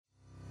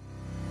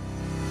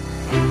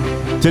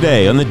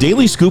Today on the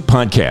Daily Scoop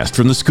podcast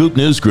from the Scoop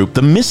News Group,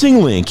 the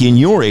missing link in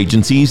your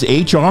agency's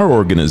HR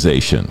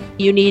organization.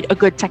 You need a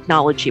good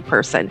technology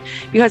person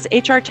because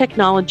HR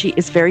technology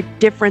is very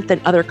different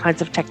than other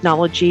kinds of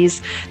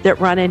technologies that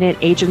run in an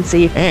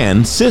agency.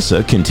 And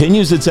CISA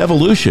continues its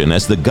evolution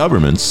as the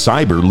government's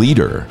cyber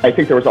leader. I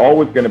think there was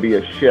always going to be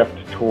a shift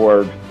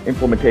toward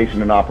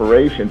implementation and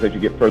operations as you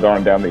get further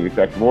on down the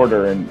executive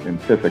order, and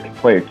CISA can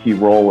play a key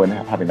role in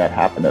having that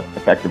happen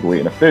effectively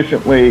and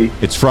efficiently.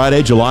 It's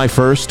Friday, July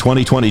 1st,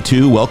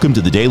 2022. Welcome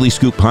to the Daily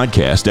Scoop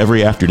podcast.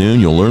 Every afternoon,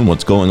 you'll learn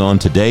what's going on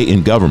today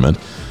in government.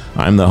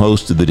 I'm the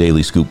host of the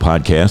Daily Scoop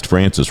podcast,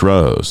 Francis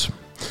Rose.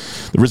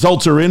 The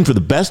results are in for the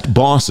best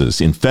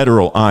bosses in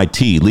federal IT.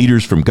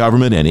 Leaders from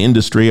government and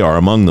industry are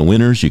among the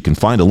winners. You can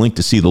find a link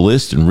to see the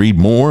list and read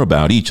more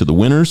about each of the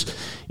winners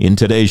in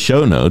today's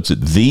show notes at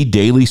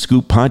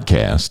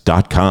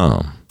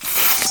thedailyscooppodcast.com.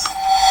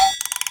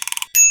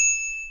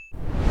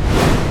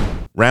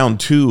 Round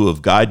 2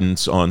 of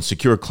guidance on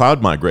secure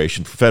cloud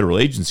migration for federal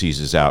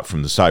agencies is out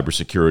from the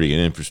Cybersecurity and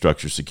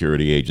Infrastructure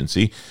Security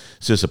Agency.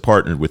 CISA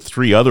partnered with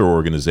 3 other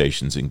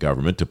organizations in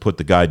government to put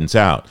the guidance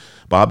out.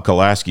 Bob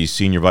Kolaski is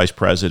Senior Vice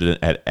President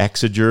at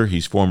Exeger.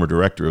 He's former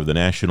Director of the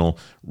National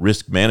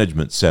Risk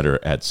Management Center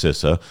at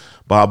CISA.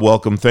 Bob,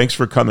 welcome. Thanks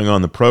for coming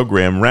on the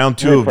program. Round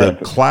 2 of the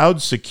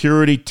Cloud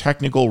Security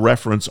Technical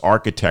Reference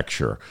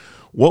Architecture.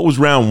 What was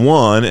round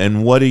 1,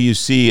 and what do you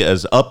see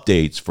as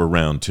updates for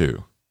round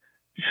 2?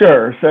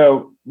 Sure.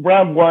 So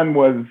round 1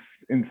 was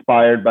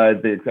inspired by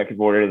the executive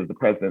order that the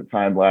president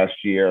signed last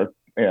year.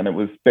 And it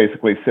was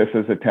basically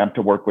CISA's attempt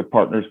to work with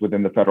partners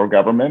within the federal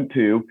government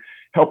to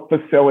help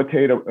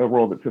facilitate a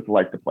role that CISA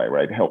likes to play,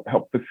 right? Help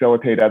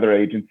facilitate other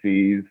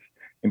agencies,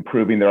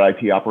 improving their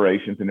IT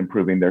operations and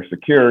improving their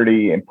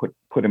security, and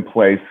put in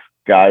place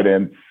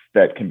guidance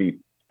that can be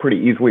pretty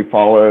easily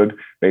followed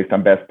based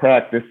on best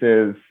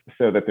practices,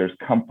 so that there's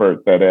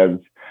comfort that as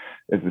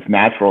this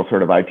natural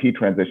sort of IT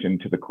transition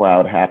to the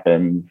cloud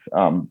happens,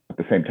 at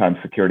the same time,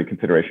 security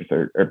considerations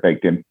are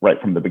baked in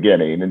right from the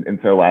beginning. And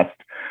so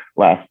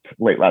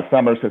late last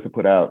summer, CISA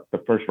put out the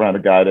first round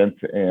of guidance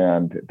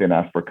and then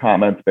asked for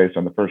comments based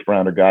on the first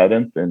round of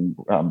guidance, and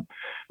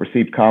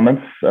received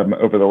comments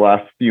over the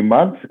last few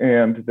months.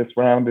 And this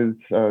round is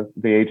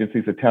the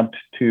agency's attempt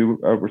to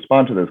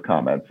respond to those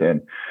comments. And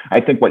I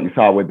think what you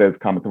saw with those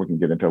comments, and we can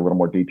get into a little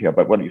more detail,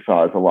 but what you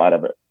saw is a lot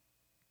of it.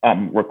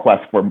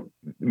 Requests for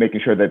making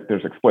sure that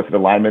there's explicit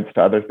alignments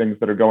to other things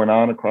that are going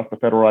on across the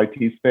federal IT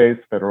space,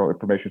 federal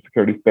information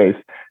security space,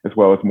 as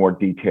well as more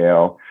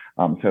detail,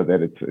 so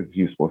that it's as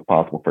useful as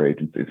possible for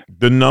agencies.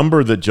 The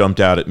number that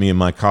jumped out at me and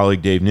my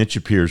colleague Dave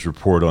Nitchapier's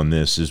report on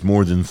this is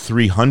more than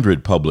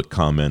 300 public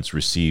comments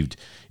received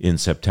in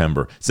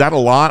September. Is that a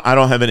lot? I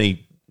don't have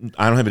any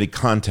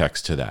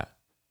context to that.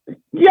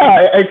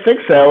 Yeah, I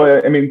think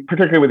so. I mean,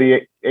 particularly with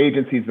the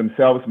agencies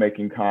themselves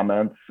making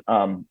comments.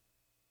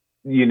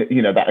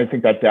 I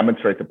think that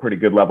demonstrates a pretty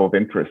good level of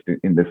interest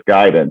in this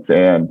guidance.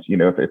 And,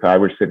 if I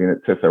were sitting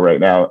at CISA right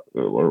now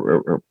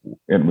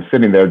and was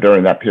sitting there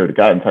during that period of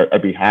guidance,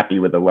 I'd be happy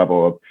with the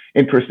level of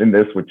interest in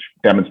this, which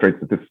demonstrates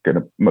that this is going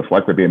to most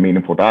likely be a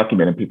meaningful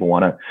document, and people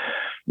want to,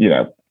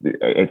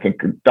 I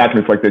think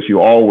documents like this,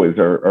 you always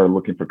are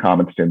looking for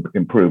comments to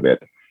improve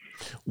it.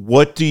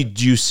 What did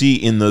you see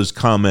in those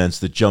comments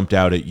that jumped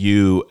out at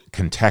you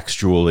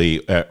contextually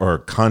or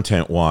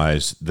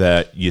content-wise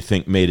that you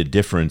think made a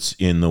difference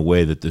in the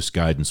way that this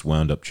guidance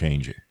wound up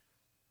changing?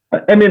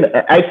 I mean,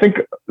 I think,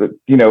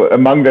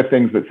 among the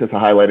things that CISA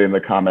highlighted in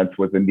the comments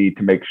was the need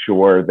to make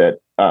sure that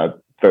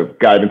the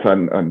guidance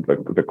on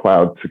the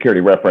cloud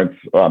security reference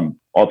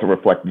also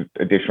reflected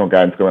additional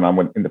guidance going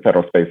on in the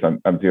federal space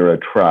on zero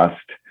trust,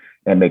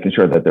 and making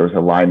sure that there was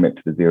alignment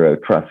to the zero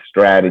trust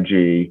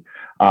strategy.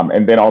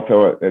 And then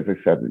also, as I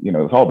said,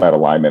 it's all about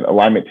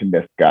alignment to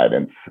NIST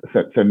guidance.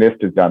 So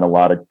NIST has done a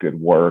lot of good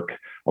work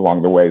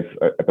along the ways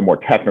at the more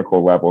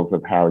technical levels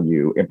of how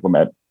you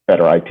implement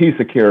better IT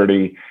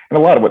security. And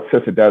a lot of what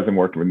CISA does in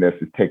working with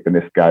NIST is take the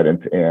NIST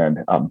guidance and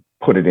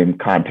put it in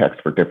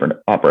context for different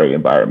operating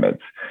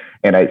environments.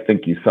 And I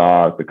think you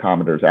saw the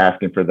commenters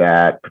asking for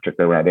that,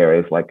 particularly around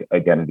areas like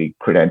identity,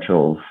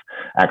 credentials,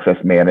 access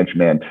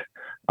management,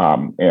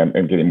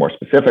 and getting more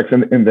specifics.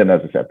 And then,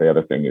 as I said, the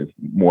other thing is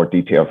more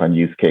details on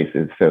use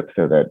cases so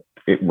that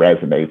it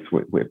resonates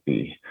with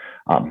the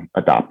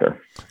adopter.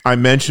 I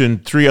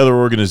mentioned 3 other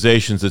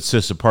organizations that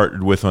CISA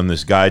partnered with on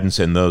this guidance,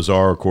 and those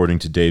are, according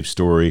to Dave's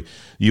story,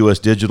 U.S.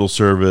 Digital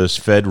Service,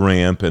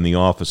 FedRAMP, and the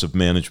Office of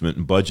Management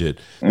and Budget.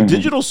 Mm-hmm. The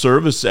digital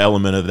service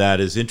element of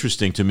that is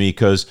interesting to me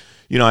because,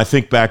 I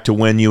think back to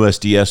when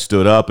USDS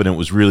stood up and it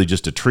was really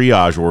just a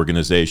triage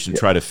organization,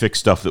 try to fix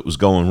stuff that was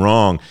going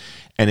wrong.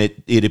 And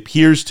it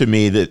appears to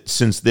me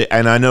that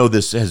and I know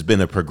this has been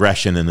a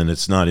progression and then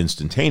it's not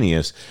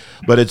instantaneous,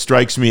 but it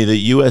strikes me that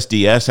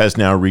USDS has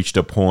now reached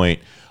a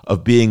point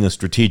of being a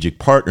strategic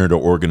partner to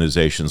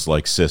organizations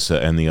like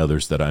CISA and the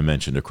others that I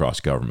mentioned across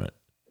government.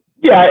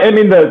 Yeah, I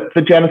mean,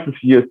 the genesis of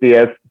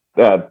USDS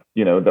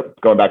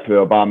going back to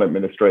the Obama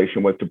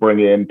administration, was to bring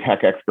in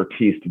tech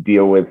expertise to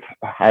deal with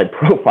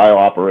high-profile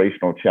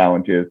operational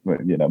challenges,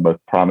 most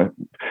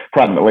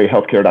prominently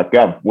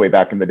healthcare.gov way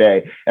back in the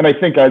day. And I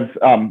think as,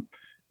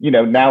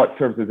 now it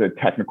serves as a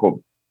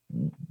technical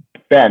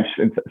bench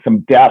and some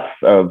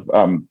depth of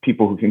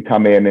people who can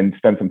come in and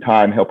spend some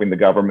time helping the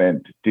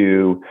government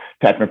do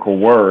technical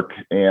work,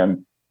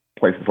 and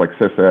places like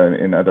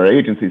CISA and other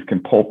agencies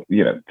can pull,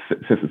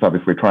 CISA is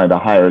obviously trying to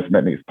hire as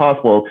many as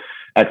possible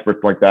experts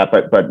like that,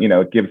 but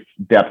it gives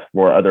depth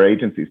for other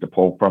agencies to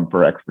pull from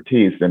for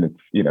expertise. And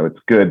it's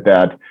good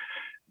that,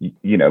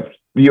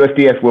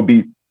 USDS will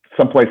be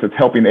someplace that's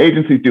helping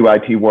agencies do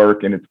IT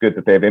work, and it's good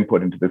that they have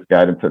input into this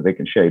guidance so they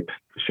can shape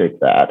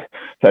that.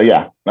 So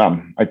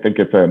I think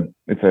it's a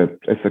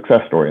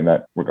success story in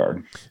that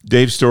regard.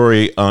 Dave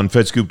Story on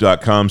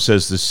fedscoop.com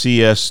says the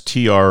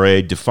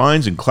CSTRA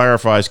defines and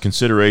clarifies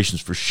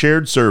considerations for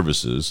shared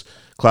services,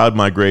 cloud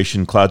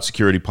migration, cloud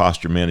security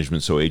posture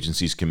management, so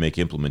agencies can make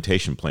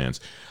implementation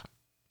plans.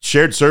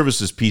 Shared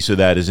services piece of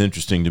that is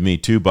interesting to me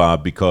too,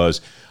 Bob,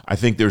 because I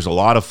think there's a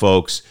lot of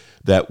folks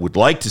that would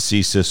like to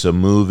see CISA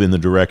move in the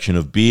direction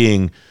of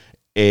being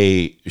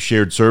a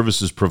shared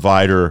services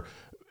provider,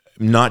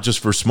 not just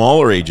for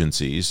smaller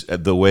agencies,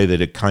 the way that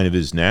it kind of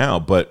is now,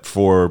 but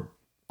for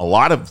a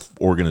lot of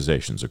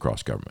organizations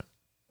across government.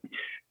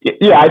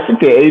 Yeah, I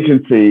think the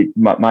agency,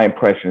 my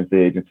impression is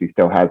the agency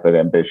still has that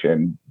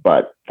ambition,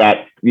 but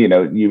that, you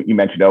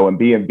mentioned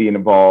OMB and being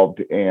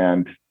involved,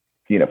 and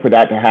for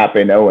that to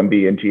happen,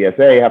 OMB and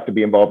GSA have to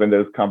be involved in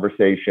those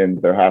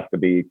conversations. There has to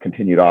be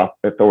continued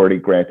authority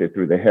granted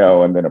through the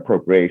Hill and then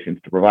appropriations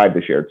to provide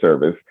the shared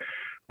service.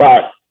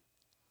 But,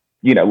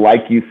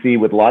 like you see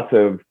with lots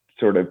of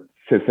sort of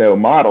CISO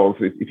models,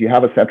 if you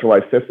have a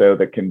centralized CISO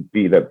that can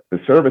be the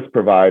service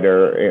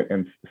provider,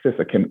 and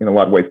CISA can, in a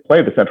lot of ways,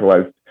 play the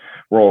centralized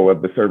role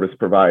of the service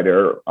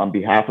provider on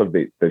behalf of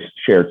the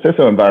shared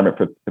CISO environment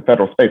for the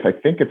federal space, I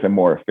think it's a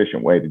more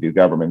efficient way to do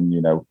government.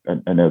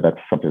 I know that's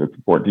something that's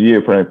important to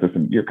you, for instance,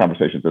 in your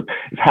conversations is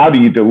how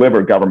do you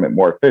deliver government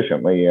more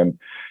efficiently? And,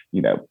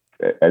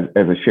 as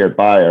a shared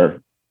buyer,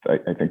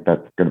 I think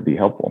that's going to be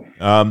helpful.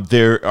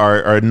 There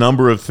are a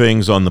number of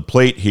things on the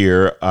plate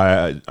here.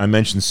 I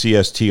mentioned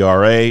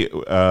CSTRA,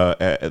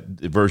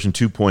 version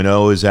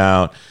 2.0 is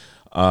out.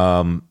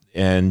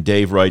 And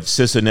Dave writes,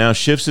 CISA now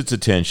shifts its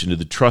attention to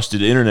the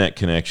Trusted Internet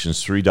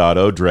Connections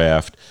 3.0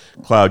 draft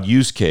cloud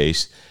use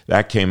case.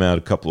 That came out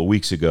a couple of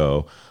weeks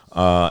ago.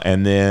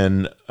 And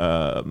then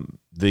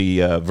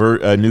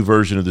the new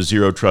version of the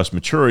Zero Trust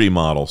Maturity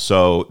Model.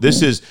 So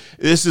this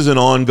is an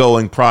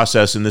ongoing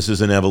process, and this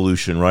is an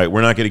evolution, right?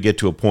 We're not going to get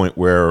to a point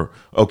where,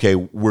 okay,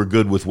 we're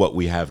good with what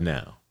we have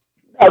now.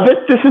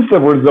 This is the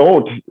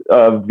result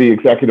of the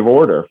executive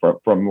order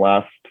from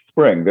last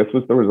spring. This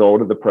was the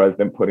result of the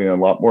president putting a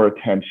lot more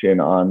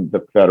attention on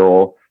the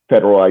federal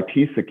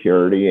IT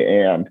security.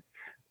 And,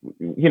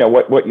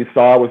 what you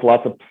saw was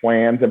lots of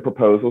plans and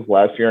proposals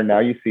last year. And now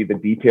you see the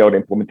detailed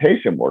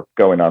implementation work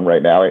going on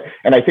right now.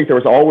 And I think there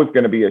was always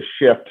going to be a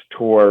shift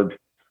toward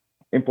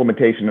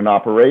implementation and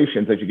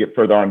operations as you get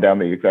further on down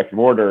the executive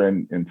order,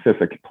 and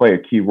CISA can play a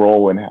key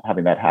role in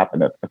having that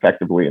happen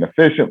effectively and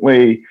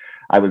efficiently.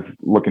 I was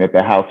looking at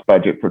the House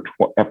budget for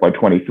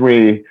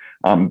FY23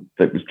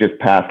 that was just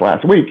passed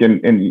last week,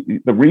 and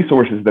the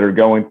resources that are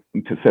going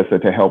to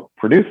CISA to help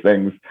produce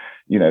things.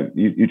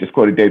 You just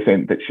quoted Dave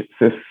saying that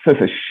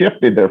CISA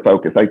shifted their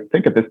focus. I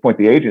think at this point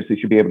the agency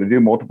should be able to do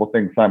multiple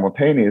things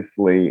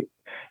simultaneously,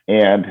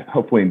 and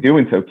hopefully in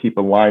doing so keep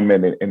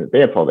alignment and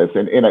advance all this.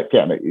 And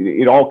again,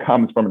 it all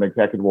comes from an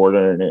executive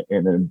order and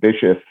an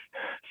ambitious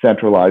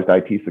centralized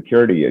IT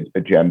security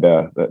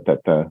agenda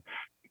that the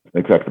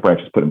executive branch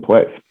has put in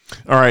place.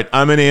 All right,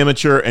 I'm an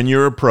amateur and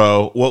you're a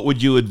pro. What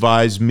would you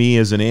advise me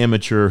as an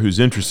amateur who's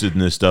interested in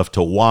this stuff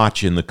to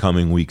watch in the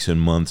coming weeks and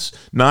months?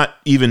 Not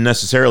even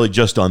necessarily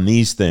just on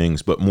these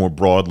things, but more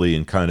broadly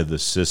in kind of the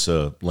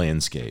CISA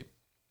landscape.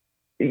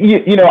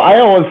 I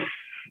always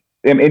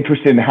am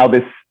interested in how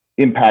this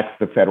impacts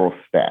the federal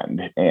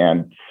spend.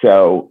 And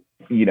so,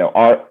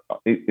 are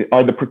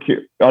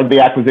the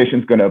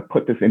acquisitions going to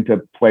put this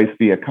into place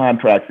via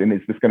contracts? And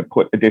is this going to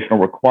put additional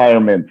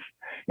requirements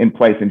in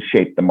place and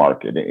shape the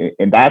market?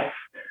 And that's,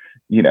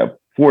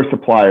 for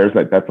suppliers,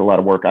 that's a lot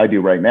of work I do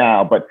right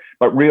now, but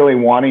really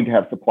wanting to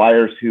have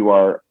suppliers who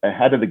are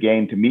ahead of the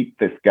game to meet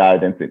this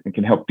guidance and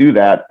can help do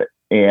that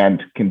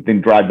and can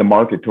then drive the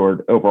market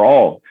toward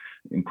overall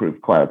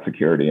improved cloud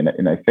security.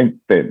 And I think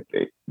that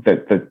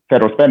the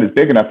federal spend is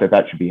big enough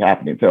that should be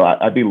happening. So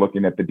I'd be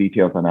looking at the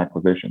details on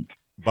acquisitions.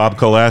 Bob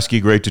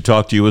Kolaski, great to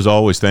talk to you as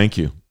always. Thank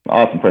you.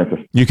 Awesome, Francis.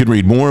 You can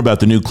read more about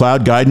the new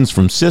cloud guidance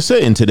from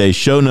CISA in today's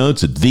show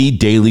notes at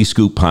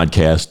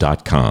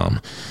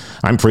thedailyscooppodcast.com.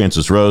 I'm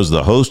Francis Rose,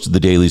 the host of the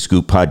Daily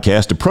Scoop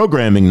Podcast, a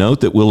programming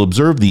note that will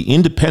observe the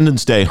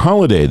Independence Day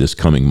holiday this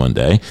coming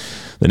Monday.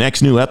 The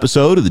next new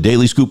episode of the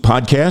Daily Scoop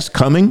Podcast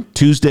coming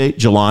Tuesday,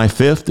 July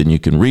 5th, and you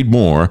can read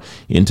more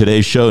in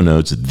today's show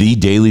notes at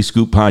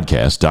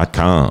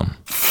thedailyscooppodcast.com.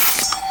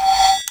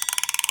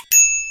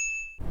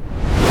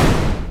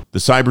 The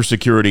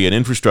Cybersecurity and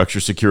Infrastructure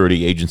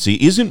Security Agency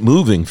isn't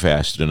moving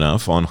fast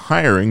enough on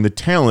hiring the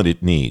talent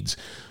it needs.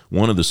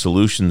 One of the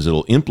solutions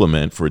it'll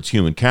implement for its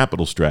human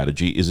capital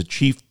strategy is a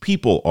chief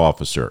people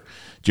officer.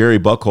 Jerry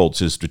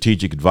Buchholz is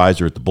strategic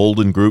advisor at the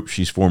Bolden Group.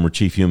 She's former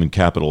chief human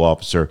capital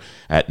officer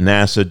at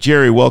NASA.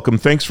 Jerry, welcome.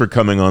 Thanks for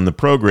coming on the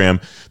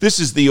program. This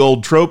is the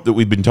old trope that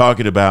we've been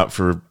talking about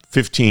for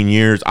 15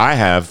 years. I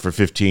have for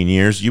 15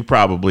 years. You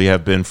probably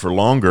have been for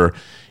longer.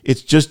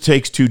 It just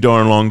takes too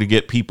darn long to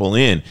get people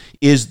in.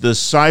 Is the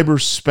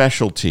cyber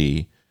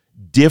specialty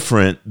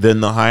different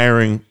than the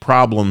hiring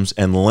problems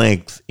and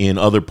length in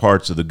other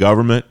parts of the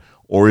government,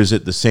 or is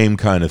it the same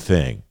kind of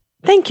thing?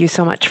 Thank you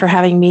so much for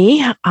having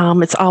me.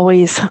 It's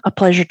always a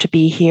pleasure to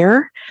be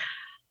here.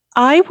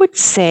 I would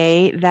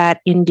say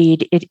that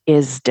indeed it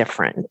is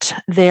different.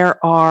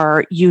 There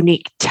are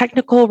unique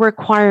technical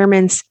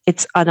requirements.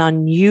 It's an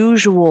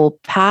unusual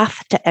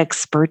path to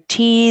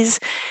expertise.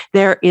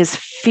 There is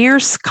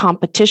fierce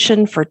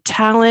competition for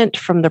talent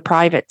from the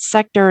private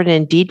sector and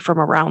indeed from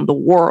around the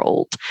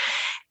world.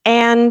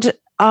 And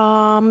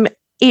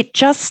it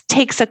just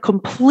takes a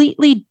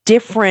completely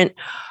different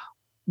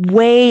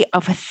way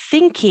of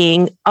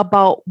thinking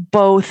about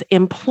both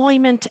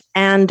employment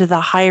and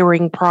the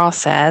hiring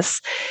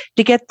process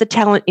to get the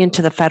talent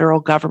into the federal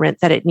government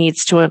that it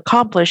needs to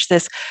accomplish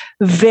this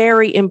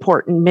very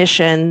important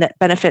mission that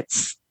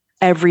benefits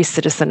every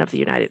citizen of the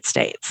United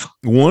States.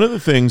 One of the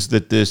things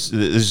that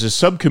there's a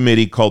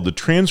subcommittee called the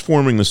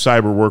Transforming the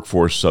Cyber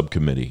Workforce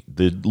Subcommittee.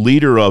 The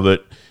leader of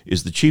it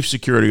is the Chief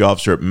Security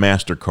Officer at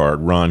MasterCard,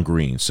 Ron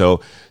Green. So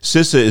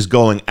CISA is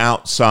going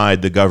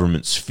outside the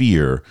government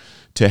sphere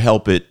to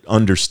help it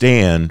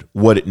understand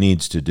what it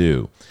needs to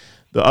do.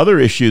 The other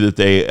issue that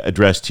they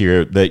addressed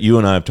here that you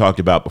and I have talked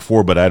about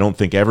before, but I don't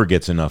think ever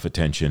gets enough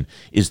attention,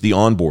 is the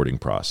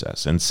onboarding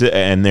process. And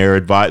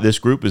this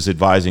group is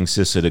advising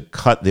CISA to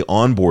cut the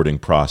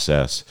onboarding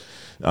process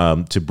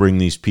to bring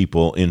these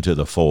people into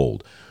the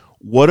fold.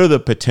 What are the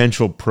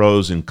potential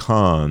pros and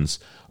cons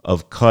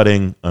of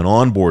cutting an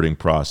onboarding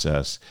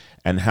process,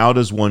 and how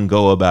does one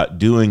go about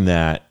doing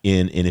that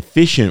in an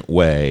efficient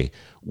way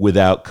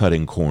without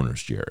cutting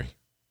corners, Jerry?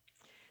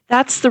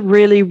 That's the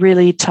really,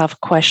 really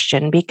tough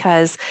question,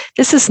 because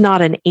this is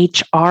not an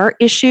HR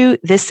issue.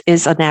 This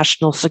is a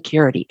national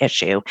security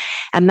issue.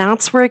 And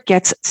that's where it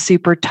gets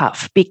super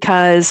tough,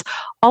 because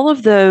all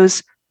of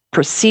those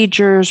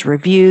procedures,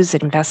 reviews,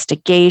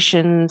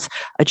 investigations,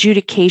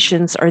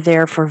 adjudications are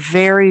there for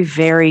very,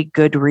 very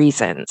good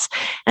reasons.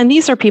 And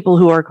these are people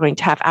who are going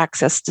to have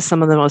access to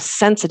some of the most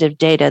sensitive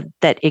data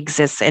that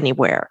exists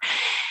anywhere.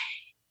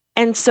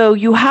 And so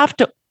you have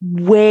to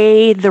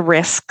weigh the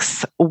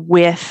risks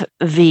with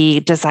the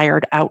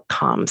desired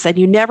outcomes, and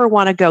you never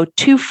want to go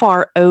too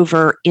far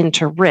over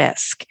into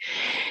risk.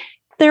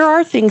 There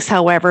are things,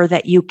 however,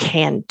 that you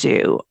can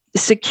do.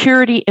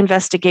 Security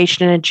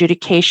investigation and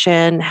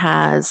adjudication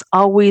has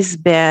always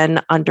been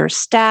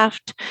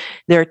understaffed.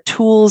 Their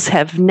tools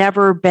have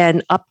never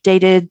been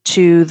updated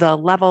to the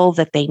level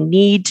that they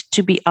need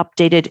to be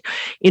updated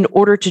in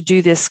order to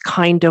do this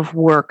kind of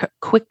work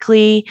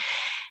quickly.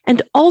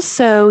 And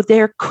also,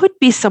 there could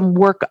be some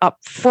work up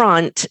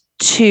front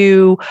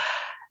to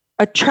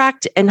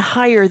attract and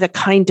hire the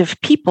kind of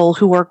people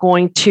who are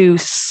going to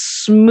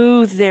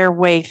smooth their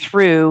way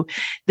through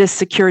this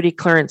security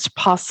clearance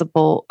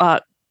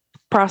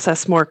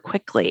process more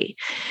quickly.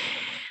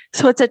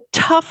 So it's a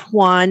tough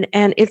one,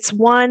 and it's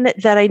one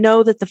that I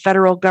know that the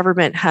federal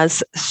government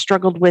has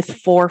struggled with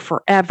for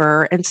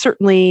forever. And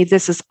certainly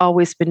this has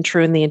always been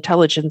true in the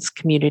intelligence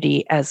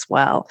community as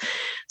well.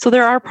 So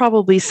there are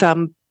probably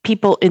some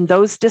people in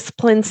those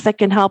disciplines that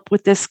can help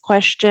with this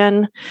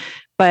question,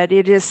 but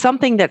it is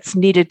something that's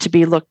needed to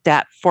be looked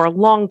at for a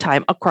long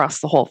time across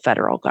the whole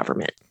federal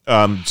government.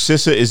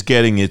 CISA is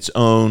getting its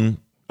own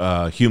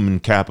human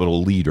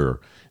capital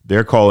leader.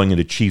 They're calling it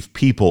a chief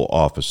people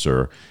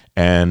officer.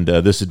 And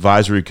this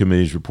advisory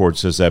committee's report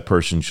says that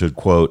person should,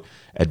 quote,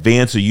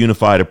 advance a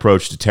unified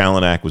approach to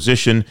talent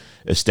acquisition,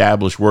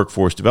 establish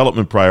workforce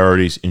development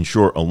priorities,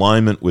 ensure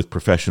alignment with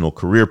professional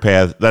career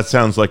paths. That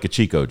sounds like a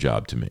Chico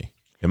job to me.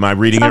 Am I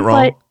reading it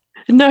wrong?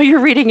 No, you're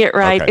reading it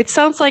right. Okay. It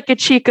sounds like a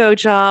Chico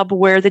job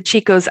where the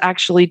Chico's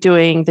actually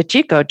doing the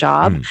Chico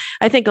job.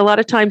 I think a lot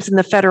of times in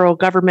the federal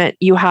government,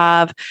 you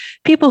have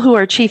people who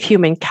are chief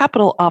human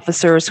capital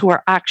officers who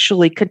are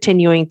actually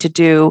continuing to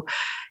do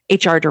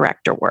HR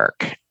director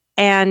work.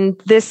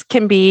 And this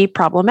can be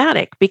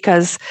problematic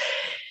because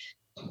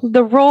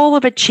the role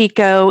of a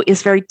Chico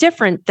is very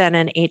different than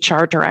an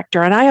HR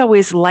director. And I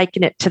always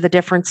liken it to the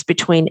difference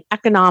between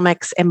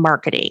economics and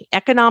marketing.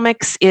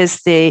 Economics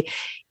is the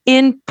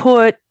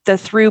input, the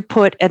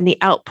throughput, and the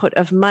output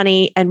of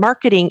money, and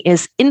marketing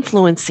is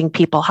influencing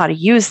people how to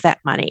use that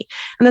money.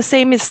 And the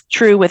same is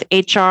true with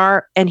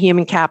HR and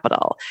human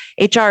capital.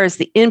 HR is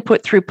the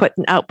input, throughput,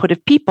 and output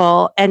of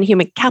people, and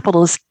human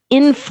capital is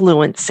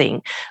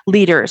influencing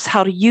leaders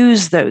how to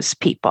use those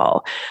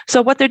people.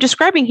 So what they're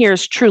describing here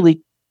is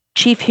truly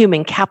chief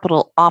human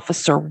capital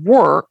officer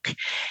work.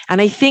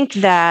 And I think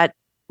that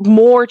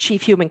more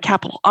chief human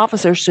capital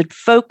officers should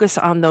focus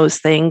on those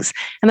things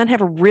and then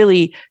have a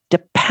really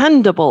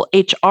dependable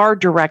HR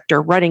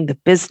director running the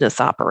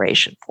business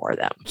operation for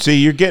them. See,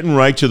 you're getting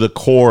right to the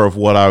core of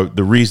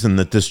the reason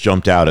that this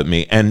jumped out at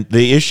me. And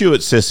the issue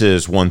at CISA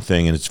is one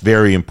thing, and it's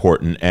very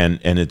important, and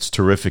it's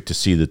terrific to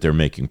see that they're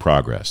making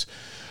progress.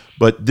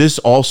 But this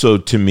also,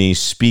 to me,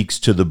 speaks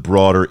to the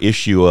broader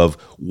issue of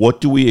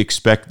what do we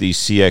expect these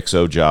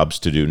CXO jobs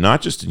to do,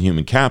 not just in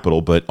human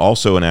capital, but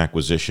also in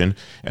acquisition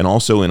and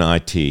also in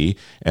IT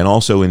and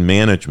also in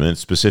management,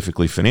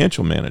 specifically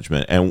financial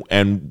management.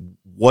 And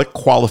what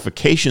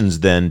qualifications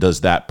then does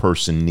that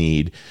person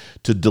need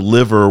to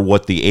deliver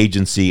what the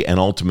agency and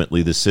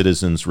ultimately the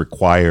citizens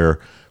require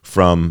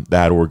from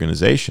that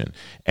organization?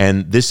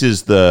 And this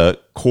is the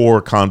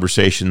core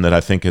conversation that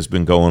I think has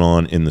been going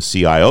on in the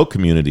CIO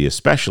community,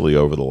 especially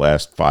over the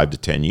last 5 to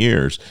 10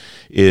 years,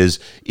 is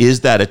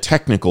that a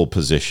technical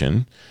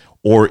position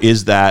or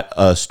is that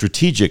a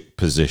strategic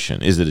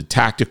position? Is it a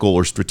tactical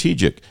or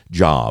strategic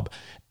job?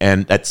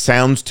 And that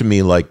sounds to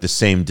me like the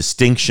same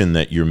distinction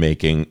that you're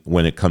making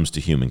when it comes to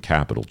human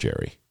capital,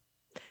 Jerry.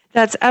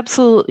 That's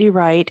absolutely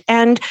right.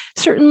 And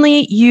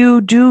certainly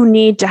you do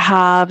need to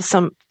have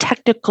some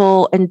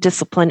technical and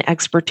discipline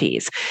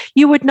expertise.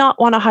 You would not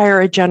want to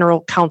hire a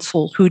general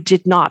counsel who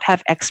did not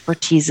have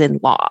expertise in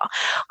law.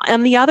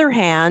 On the other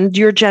hand,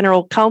 your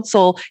general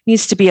counsel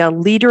needs to be a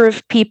leader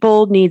of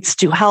people, needs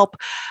to help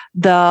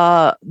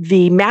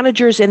the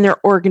managers in their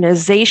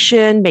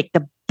organization make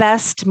the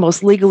best,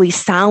 most legally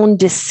sound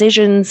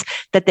decisions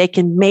that they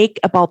can make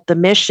about the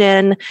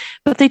mission,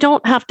 but they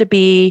don't have to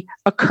be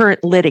a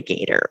current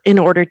litigator in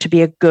order to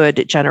be a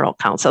good general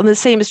counsel. And the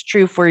same is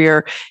true for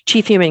your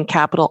chief human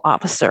capital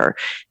officer.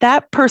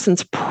 That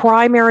person's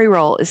primary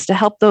role is to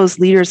help those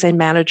leaders and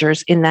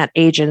managers in that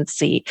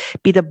agency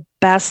be the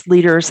best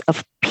leaders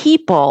of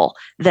people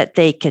that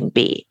they can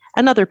be.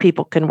 And other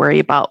people can worry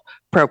about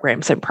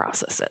programs and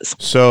processes.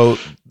 So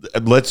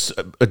let's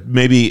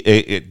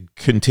maybe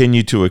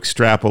continue to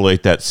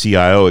extrapolate that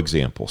CIO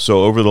example.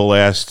 So over the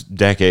last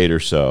decade or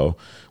so,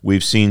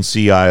 we've seen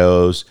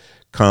CIOs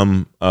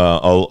come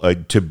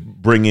to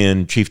bring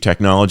in chief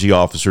technology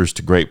officers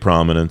to great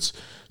prominence,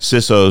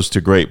 CISOs to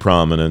great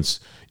prominence.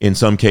 In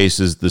some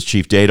cases, the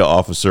chief data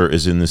officer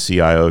is in the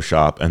CIO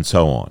shop and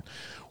so on.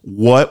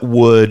 What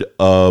would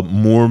a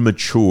more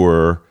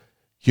mature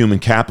human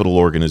capital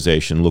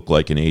organization look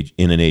like in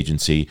an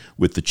agency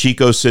with the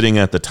Chico sitting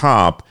at the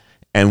top,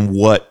 and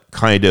what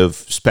kind of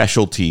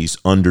specialties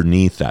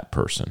underneath that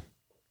person?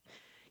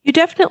 You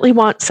definitely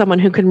want someone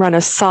who can run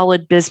a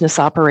solid business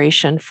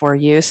operation for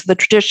you. So the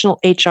traditional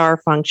HR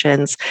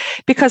functions,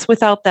 because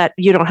without that,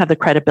 you don't have the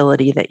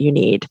credibility that you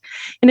need.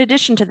 In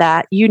addition to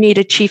that, you need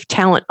a chief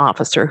talent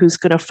officer who's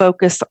going to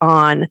focus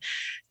on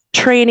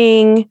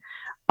training,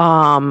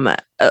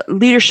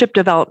 leadership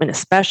development,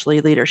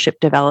 especially leadership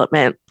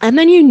development. And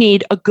then you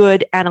need a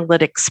good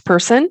analytics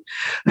person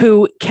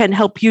who can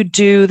help you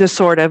do the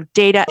sort of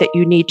data that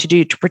you need to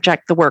do to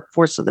project the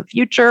workforce of the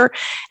future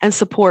and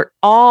support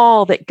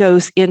all that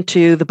goes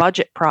into the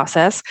budget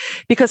process.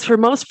 Because for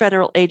most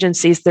federal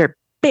agencies, their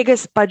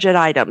biggest budget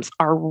items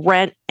are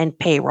rent and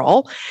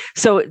payroll.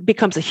 So it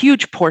becomes a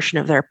huge portion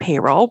of their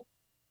payroll.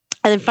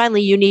 And then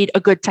finally, you need a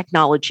good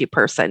technology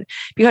person,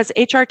 because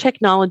HR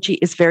technology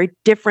is very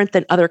different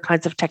than other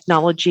kinds of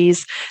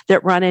technologies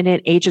that run in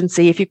an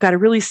agency. If you've got a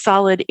really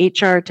solid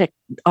HR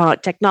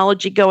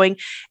technology going,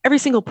 every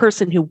single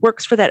person who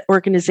works for that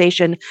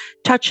organization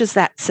touches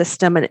that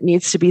system, and it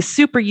needs to be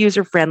super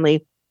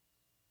user-friendly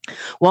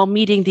while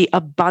meeting the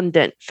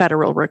abundant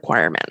federal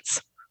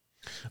requirements.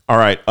 All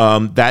right.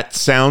 That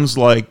sounds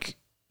like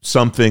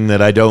something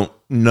that I don't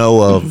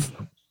know of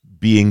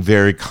being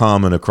very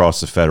common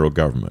across the federal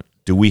government.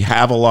 Do we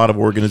have a lot of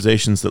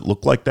organizations that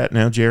look like that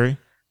now, Jerry?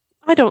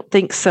 I don't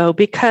think so,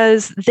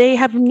 because they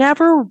have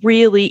never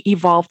really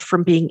evolved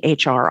from being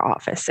HR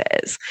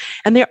offices,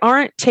 and they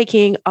aren't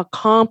taking a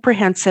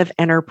comprehensive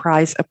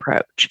enterprise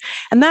approach.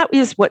 And that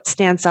is what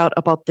stands out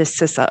about this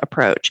CISA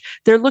approach.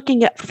 They're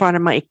looking at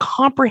from a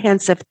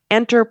comprehensive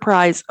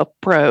enterprise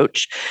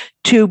approach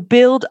to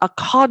build a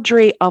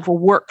cadre of a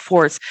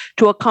workforce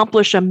to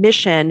accomplish a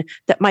mission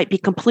that might be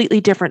completely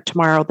different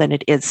tomorrow than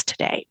it is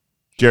today.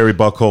 Jerry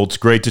Buchholz,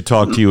 great to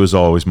talk to you as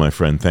always, my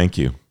friend. Thank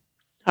you.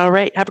 All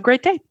right. Have a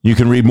great day. You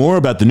can read more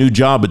about the new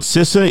job at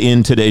CISA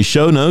in today's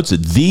show notes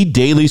at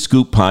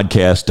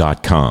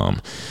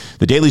thedailyscooppodcast.com.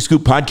 The Daily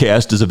Scoop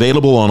Podcast is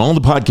available on all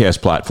the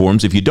podcast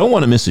platforms. If you don't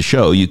want to miss a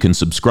show, you can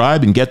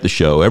subscribe and get the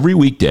show every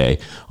weekday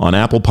on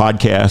Apple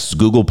Podcasts,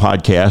 Google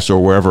Podcasts,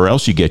 or wherever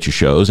else you get your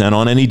shows, and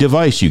on any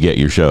device you get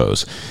your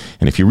shows.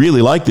 And if you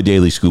really like the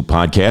Daily Scoop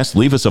Podcast,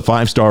 leave us a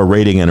 5-star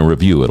rating and a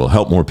review. It'll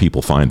help more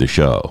people find the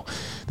show.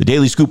 The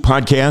Daily Scoop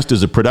Podcast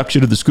is a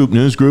production of the Scoop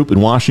News Group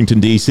in Washington,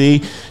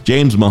 D.C.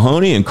 James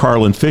Mahoney and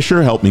Carlin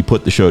Fisher helped me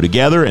put the show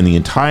together, and the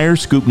entire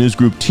Scoop News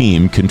Group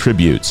team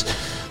contributes.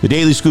 The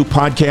Daily Scoop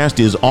Podcast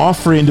is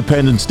off for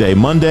Independence Day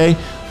Monday,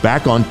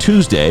 back on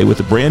Tuesday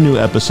with a brand new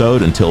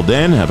episode. Until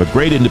then, have a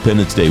great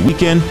Independence Day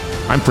weekend.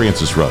 I'm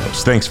Francis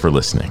Rose. Thanks for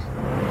listening.